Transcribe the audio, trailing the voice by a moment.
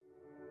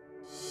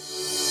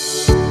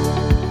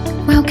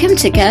Welcome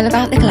to Girl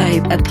About the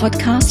Globe, a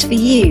podcast for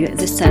you,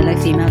 the solo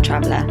female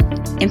traveller,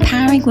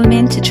 empowering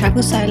women to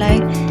travel solo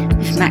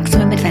with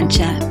maximum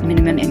adventure,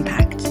 minimum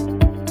impact.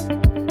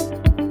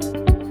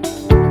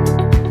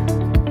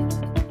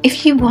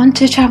 If you want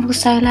to travel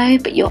solo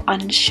but you're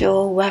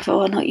unsure whether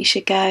or not you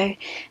should go,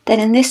 then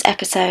in this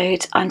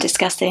episode I'm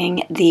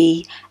discussing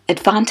the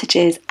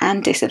advantages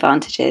and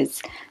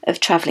disadvantages of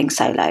travelling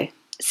solo.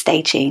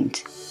 Stay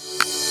tuned.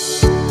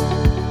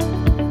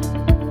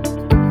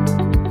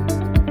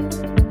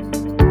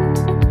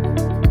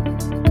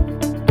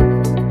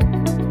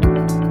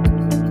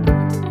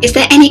 Is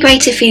there any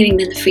greater feeling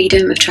than the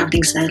freedom of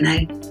travelling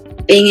solo?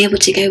 Being able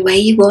to go where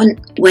you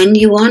want, when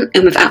you want,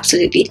 and with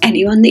absolutely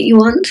anyone that you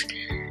want?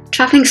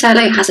 Travelling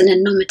solo has an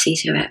anonymity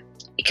to it.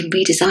 You can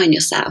redesign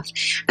yourself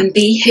and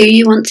be who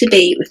you want to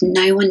be with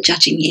no one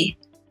judging you.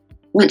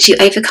 Once you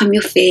overcome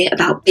your fear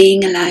about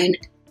being alone,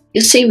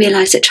 you'll soon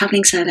realise that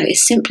travelling solo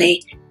is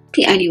simply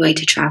the only way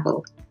to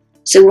travel.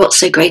 So what's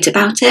so great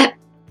about it?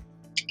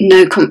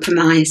 No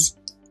compromise.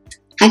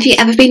 Have you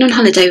ever been on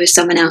holiday with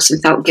someone else and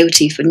felt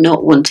guilty for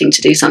not wanting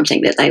to do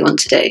something that they want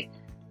to do?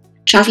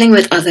 Travelling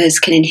with others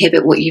can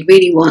inhibit what you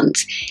really want,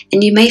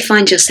 and you may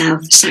find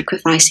yourself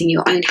sacrificing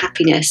your own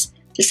happiness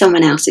for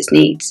someone else's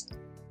needs.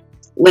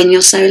 When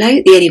you're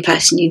solo, the only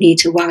person you need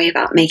to worry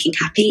about making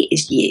happy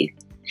is you.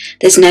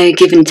 There's no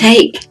give and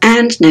take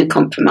and no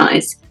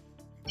compromise.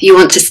 If you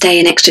want to stay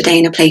an extra day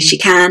in a place, you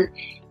can.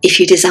 If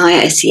you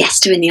desire a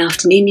siesta in the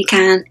afternoon, you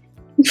can.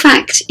 In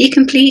fact, you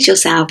can please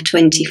yourself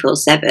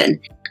 24/7.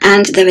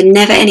 And there are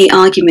never any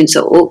arguments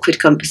or awkward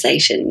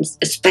conversations,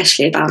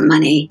 especially about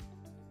money.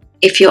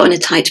 If you're on a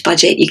tight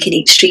budget, you can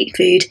eat street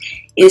food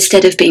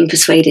instead of being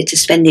persuaded to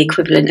spend the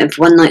equivalent of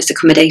one night's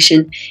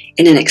accommodation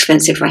in an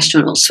expensive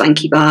restaurant or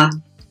swanky bar.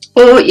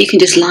 Or you can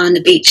just lie on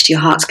the beach to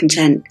your heart's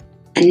content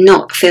and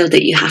not feel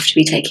that you have to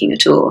be taking a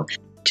tour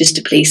just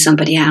to please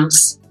somebody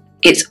else.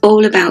 It's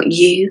all about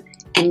you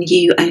and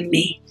you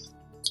only.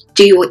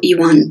 Do what you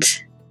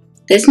want.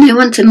 There's no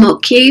one to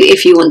mock you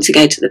if you want to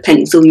go to the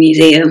Pencil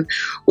Museum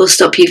or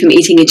stop you from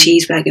eating a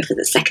cheeseburger for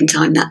the second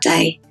time that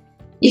day.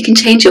 You can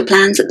change your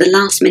plans at the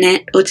last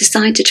minute or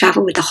decide to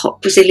travel with the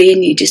hot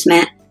Brazilian you just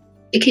met,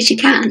 because you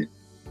can.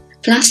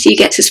 Plus, you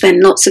get to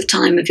spend lots of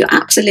time with your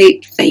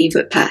absolute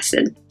favourite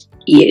person,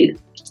 you.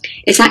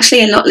 It's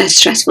actually a lot less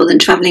stressful than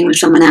travelling with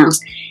someone else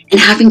and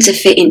having to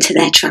fit into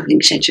their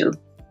travelling schedule.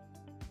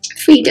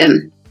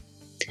 Freedom.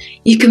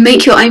 You can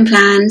make your own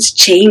plans,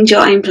 change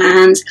your own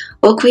plans,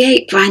 or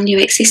create brand new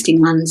existing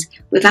ones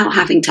without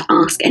having to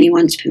ask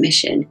anyone's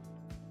permission.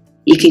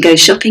 You can go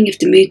shopping if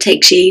the mood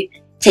takes you,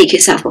 take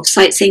yourself off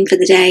sightseeing for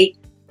the day,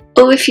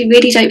 or if you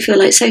really don't feel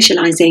like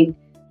socialising,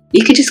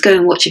 you can just go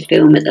and watch a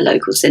film at the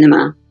local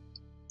cinema.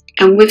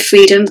 And with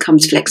freedom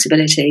comes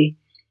flexibility.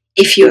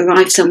 If you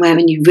arrive somewhere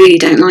and you really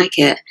don't like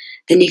it,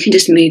 then you can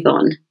just move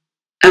on.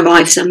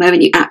 Arrive somewhere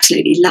and you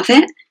absolutely love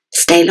it,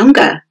 stay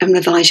longer and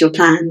revise your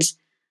plans.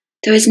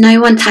 There is no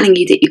one telling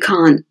you that you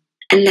can't,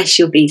 unless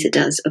your visa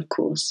does, of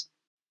course.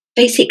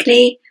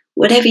 Basically,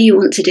 whatever you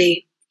want to do,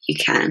 you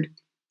can.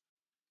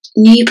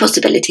 New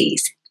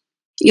possibilities.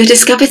 You'll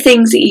discover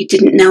things that you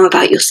didn't know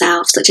about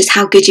yourself, such as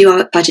how good you are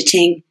at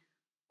budgeting,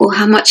 or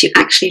how much you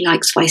actually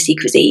like spicy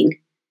cuisine.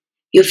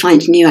 You'll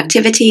find new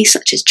activities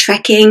such as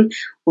trekking,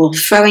 or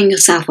throwing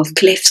yourself off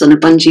cliffs on a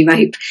bungee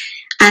rope,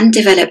 and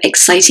develop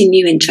exciting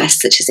new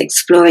interests such as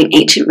exploring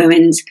ancient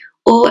ruins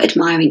or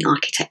admiring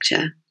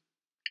architecture.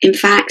 In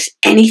fact,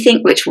 anything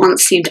which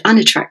once seemed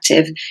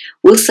unattractive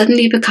will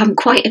suddenly become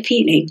quite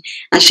appealing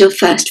as your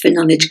thirst for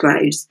knowledge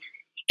grows.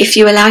 If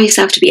you allow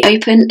yourself to be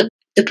open,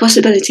 the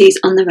possibilities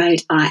on the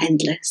road are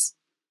endless.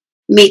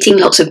 Meeting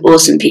lots of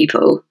awesome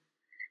people.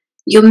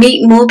 You'll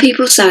meet more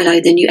people solo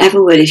than you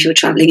ever would if you're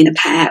travelling in a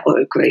pair or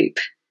a group.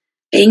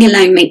 Being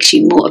alone makes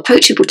you more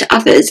approachable to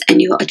others,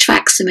 and you'll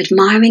attract some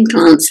admiring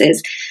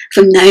glances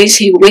from those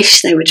who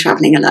wish they were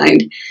travelling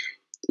alone.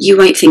 You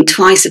won't think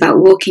twice about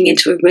walking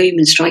into a room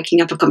and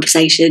striking up a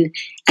conversation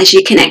as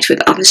you connect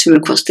with others from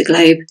across the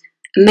globe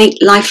and make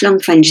lifelong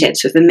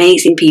friendships with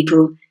amazing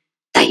people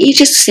that you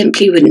just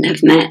simply wouldn't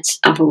have met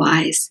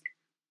otherwise.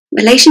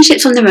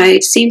 Relationships on the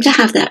road seem to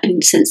have their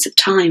own sense of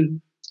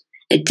time.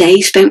 A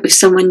day spent with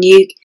someone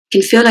new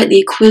can feel like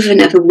the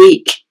equivalent of a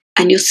week,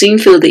 and you'll soon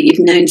feel that you've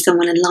known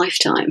someone a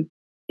lifetime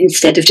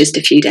instead of just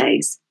a few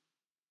days.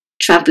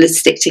 Travellers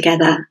stick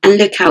together and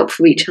look out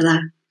for each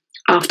other.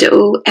 After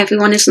all,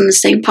 everyone is on the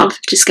same path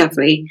of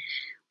discovery,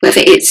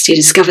 whether it's to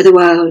discover the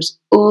world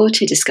or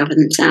to discover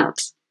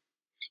themselves.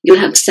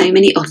 You'll have so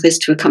many offers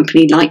to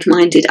accompany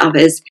like-minded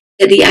others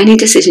that the only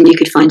decision you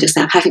could find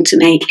yourself having to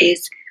make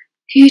is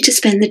who to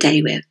spend the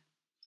day with.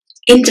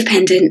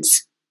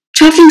 Independence.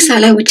 Travelling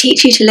solo will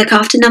teach you to look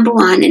after number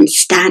one and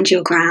stand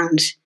your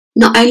ground.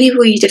 Not only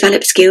will you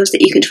develop skills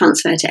that you can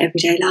transfer to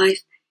everyday life,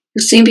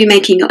 you'll soon be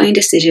making your own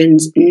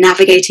decisions,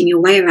 navigating your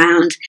way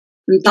around,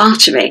 and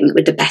bartering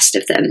with the best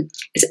of them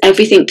as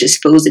everything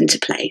just falls into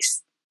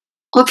place.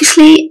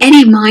 Obviously,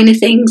 any minor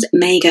things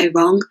may go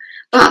wrong,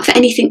 but for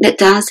anything that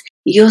does,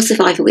 your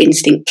survival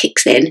instinct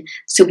kicks in.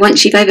 So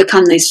once you've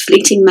overcome those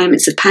fleeting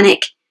moments of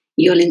panic,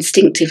 you'll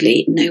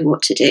instinctively know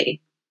what to do.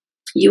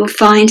 You will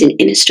find an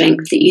inner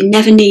strength that you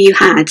never knew you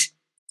had.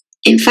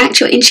 In fact,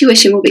 your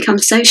intuition will become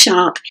so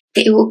sharp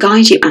that it will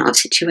guide you out of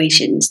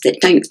situations that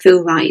don't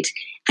feel right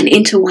and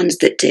into ones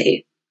that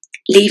do,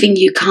 leaving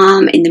you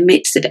calm in the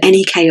midst of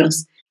any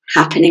chaos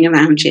happening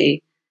around you.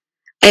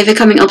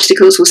 Overcoming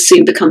obstacles will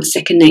soon become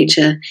second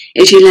nature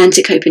as you learn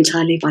to cope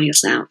entirely by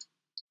yourself.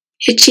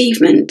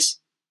 Achievement.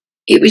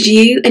 It was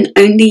you and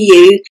only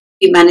you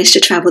who managed to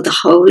travel the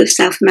whole of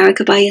South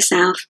America by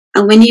yourself,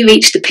 and when you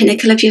reach the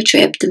pinnacle of your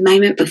trip, the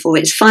moment before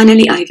it's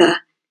finally over,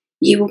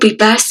 you will be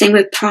bursting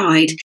with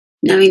pride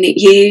knowing that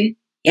you,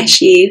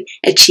 yes you,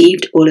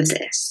 achieved all of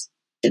this.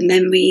 The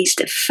memories,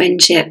 the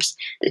friendships,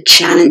 the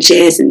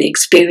challenges and the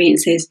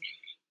experiences.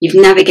 You've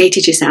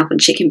navigated yourself on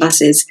chicken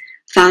buses,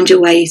 found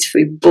your way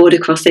through border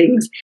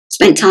crossings,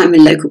 spent time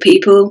with local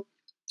people,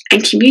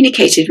 and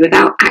communicated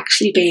without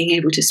actually being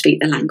able to speak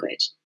the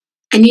language.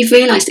 And you've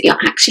realised that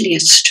you're actually a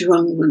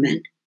strong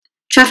woman.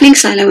 Travelling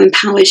solo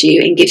empowers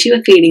you and gives you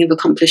a feeling of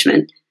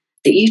accomplishment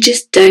that you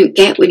just don't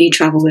get when you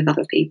travel with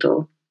other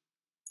people.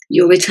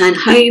 You'll return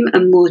home a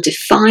more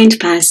defined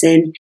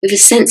person with a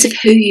sense of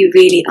who you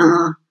really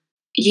are.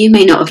 You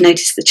may not have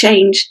noticed the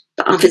change,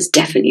 but others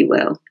definitely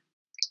will.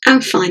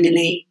 And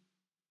finally,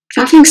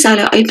 travelling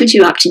solo opens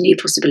you up to new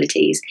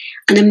possibilities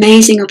and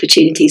amazing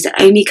opportunities that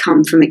only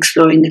come from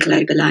exploring the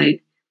globe alone.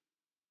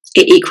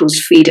 It equals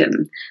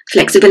freedom,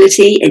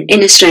 flexibility, and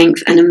inner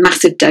strength, and a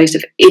massive dose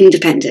of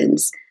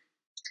independence.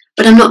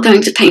 But I'm not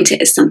going to paint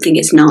it as something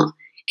it's not.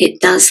 It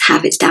does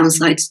have its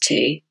downsides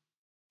too.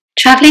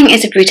 Travelling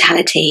is a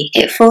brutality.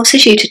 It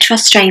forces you to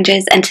trust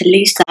strangers and to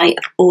lose sight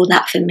of all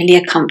that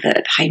familiar comfort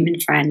of home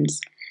and friends.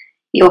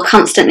 You're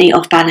constantly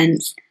off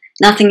balance.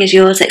 Nothing is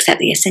yours except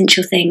the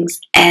essential things: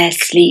 air,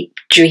 sleep,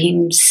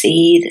 dreams,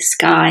 sea, the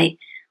sky,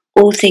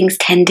 all things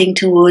tending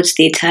towards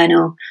the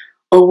eternal,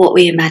 or what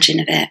we imagine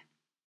of it.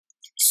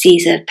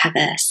 Caesar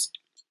Pavese.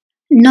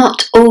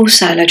 Not all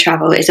solo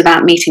travel is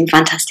about meeting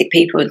fantastic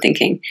people and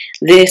thinking,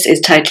 this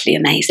is totally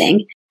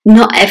amazing.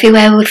 Not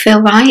everywhere will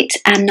feel right,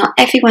 and not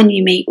everyone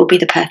you meet will be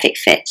the perfect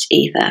fit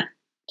either.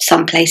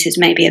 Some places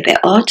may be a bit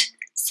odd,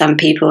 some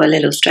people a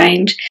little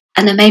strange,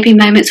 and there may be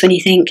moments when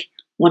you think,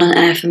 what on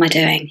earth am I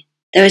doing?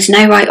 There is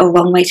no right or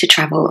wrong way to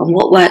travel, and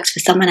what works for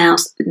someone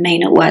else may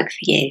not work for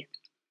you.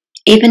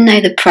 Even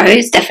though the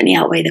pros definitely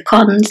outweigh the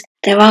cons,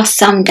 there are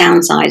some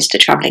downsides to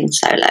travelling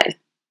solo.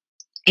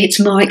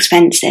 It's more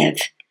expensive.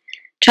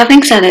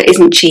 Travelling solo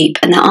isn't cheap,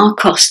 and there are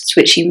costs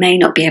which you may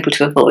not be able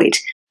to avoid.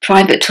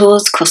 Private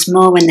tours cost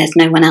more when there's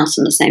no one else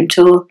on the same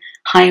tour.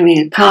 Hiring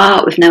a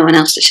car with no one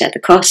else to share the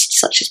costs,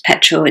 such as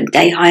petrol and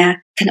day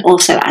hire, can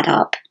also add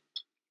up.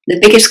 The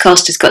biggest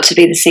cost has got to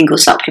be the single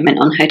supplement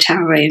on hotel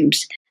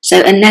rooms.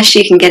 So unless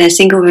you can get a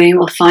single room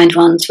or find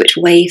ones which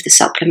waive the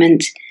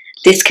supplement,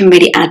 this can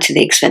really add to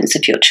the expense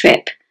of your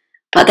trip.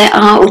 But there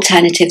are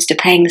alternatives to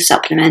paying the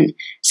supplement,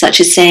 such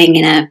as staying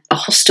in a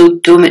hostel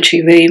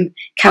dormitory room,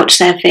 couch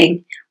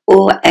surfing,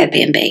 or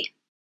Airbnb.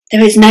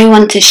 There is no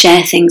one to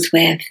share things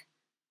with.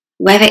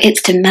 Whether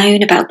it's to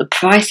moan about the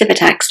price of a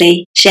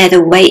taxi, share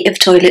the weight of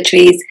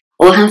toiletries,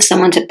 or have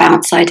someone to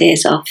bounce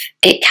ideas off,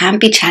 it can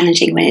be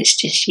challenging when it's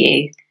just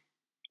you.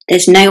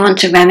 There's no one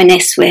to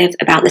reminisce with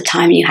about the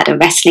time you had a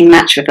wrestling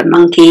match with a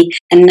monkey,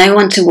 and no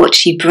one to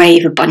watch you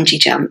brave a bungee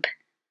jump.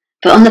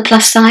 But on the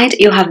plus side,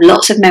 you'll have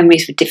lots of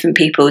memories with different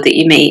people that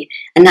you meet,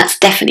 and that's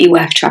definitely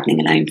worth travelling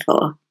alone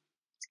for.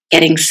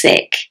 Getting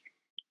sick.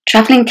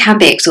 Travelling can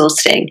be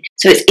exhausting,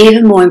 so it's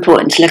even more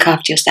important to look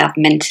after yourself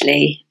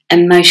mentally,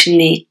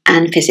 emotionally,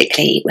 and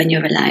physically when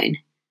you're alone.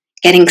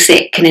 Getting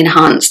sick can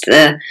enhance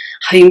the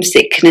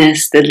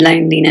homesickness, the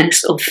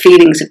loneliness, or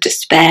feelings of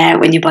despair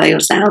when you're by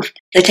yourself,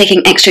 so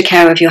taking extra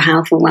care of your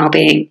health and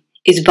well-being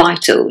is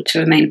vital to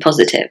remain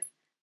positive.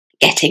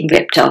 Getting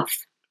ripped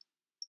off.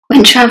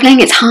 When travelling,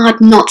 it's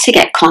hard not to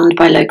get conned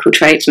by local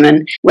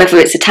tradesmen, whether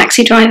it's a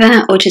taxi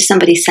driver or just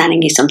somebody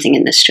selling you something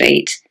in the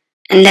street.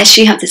 Unless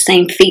you have the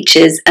same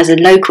features as a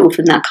local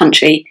from that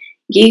country,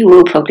 you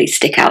will probably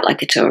stick out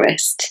like a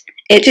tourist.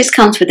 It just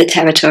comes with the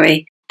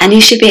territory, and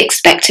you should be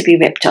expected to be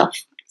ripped off,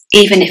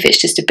 even if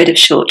it's just a bit of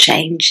short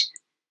change.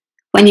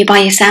 When you're by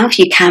yourself,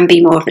 you can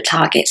be more of a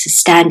target, so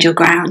stand your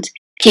ground,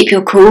 keep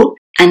your cool,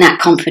 and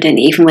act confident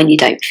even when you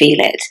don't feel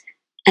it.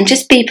 And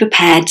just be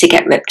prepared to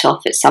get ripped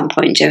off at some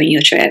point during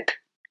your trip.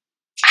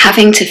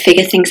 Having to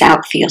figure things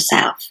out for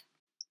yourself.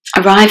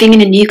 Arriving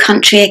in a new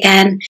country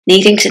again,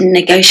 needing to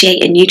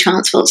negotiate a new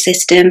transport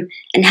system,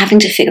 and having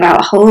to figure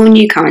out a whole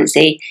new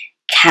currency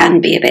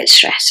can be a bit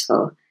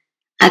stressful.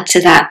 Add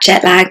to that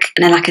jet lag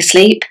and a lack of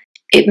sleep,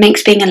 it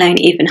makes being alone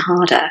even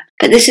harder.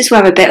 But this is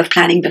where a bit of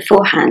planning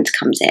beforehand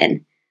comes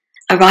in.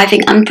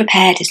 Arriving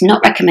unprepared is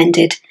not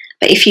recommended,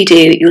 but if you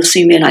do, you'll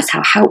soon realise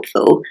how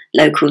helpful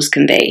locals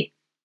can be.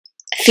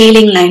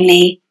 Feeling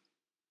lonely.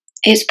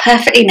 It's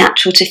perfectly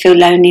natural to feel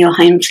lonely or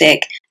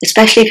homesick,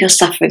 especially if you're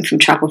suffering from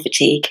travel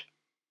fatigue.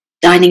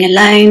 Dining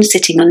alone,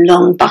 sitting on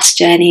long bus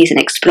journeys and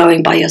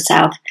exploring by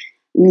yourself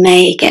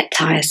may get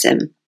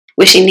tiresome.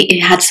 Wishing that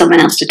you had someone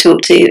else to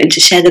talk to and to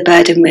share the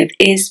burden with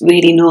is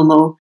really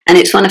normal, And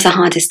it's one of the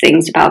hardest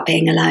things about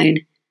being alone.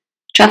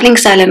 Travelling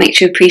solo makes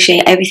you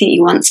appreciate everything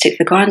you once took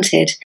for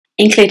granted,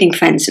 including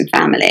friends and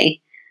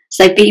family.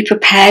 So be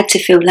prepared to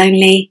feel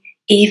lonely,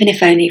 even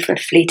if only for a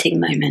fleeting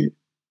moment.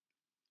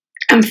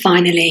 And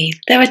finally,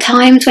 there are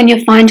times when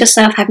you'll find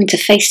yourself having to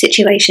face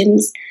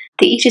situations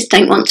that you just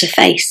don't want to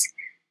face.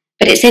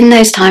 But it's in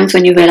those times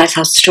when you realise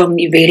how strong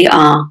you really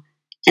are,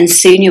 and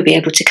soon you'll be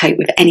able to cope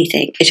with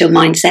anything as your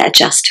mindset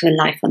adjusts to a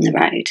life on the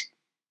road.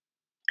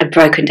 A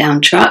broken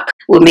down truck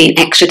will mean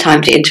extra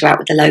time to interact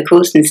with the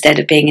locals instead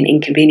of being an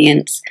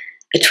inconvenience.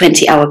 A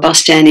 20-hour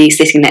bus journey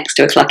sitting next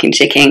to a clock and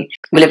ticking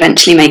will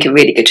eventually make a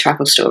really good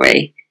travel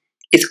story.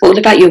 It's all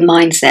about your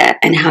mindset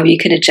and how you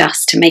can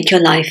adjust to make your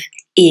life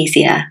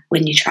easier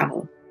when you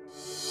travel.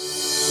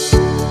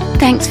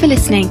 Thanks for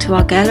listening to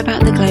our Girl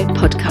About the Globe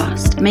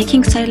podcast,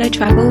 making solo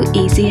travel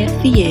easier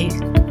for you.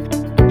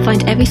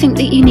 Find everything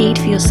that you need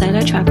for your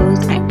solo travels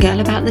at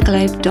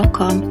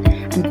girlabouttheglobe.com,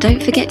 and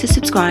don't forget to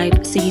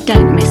subscribe so you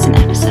don't miss an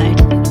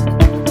episode.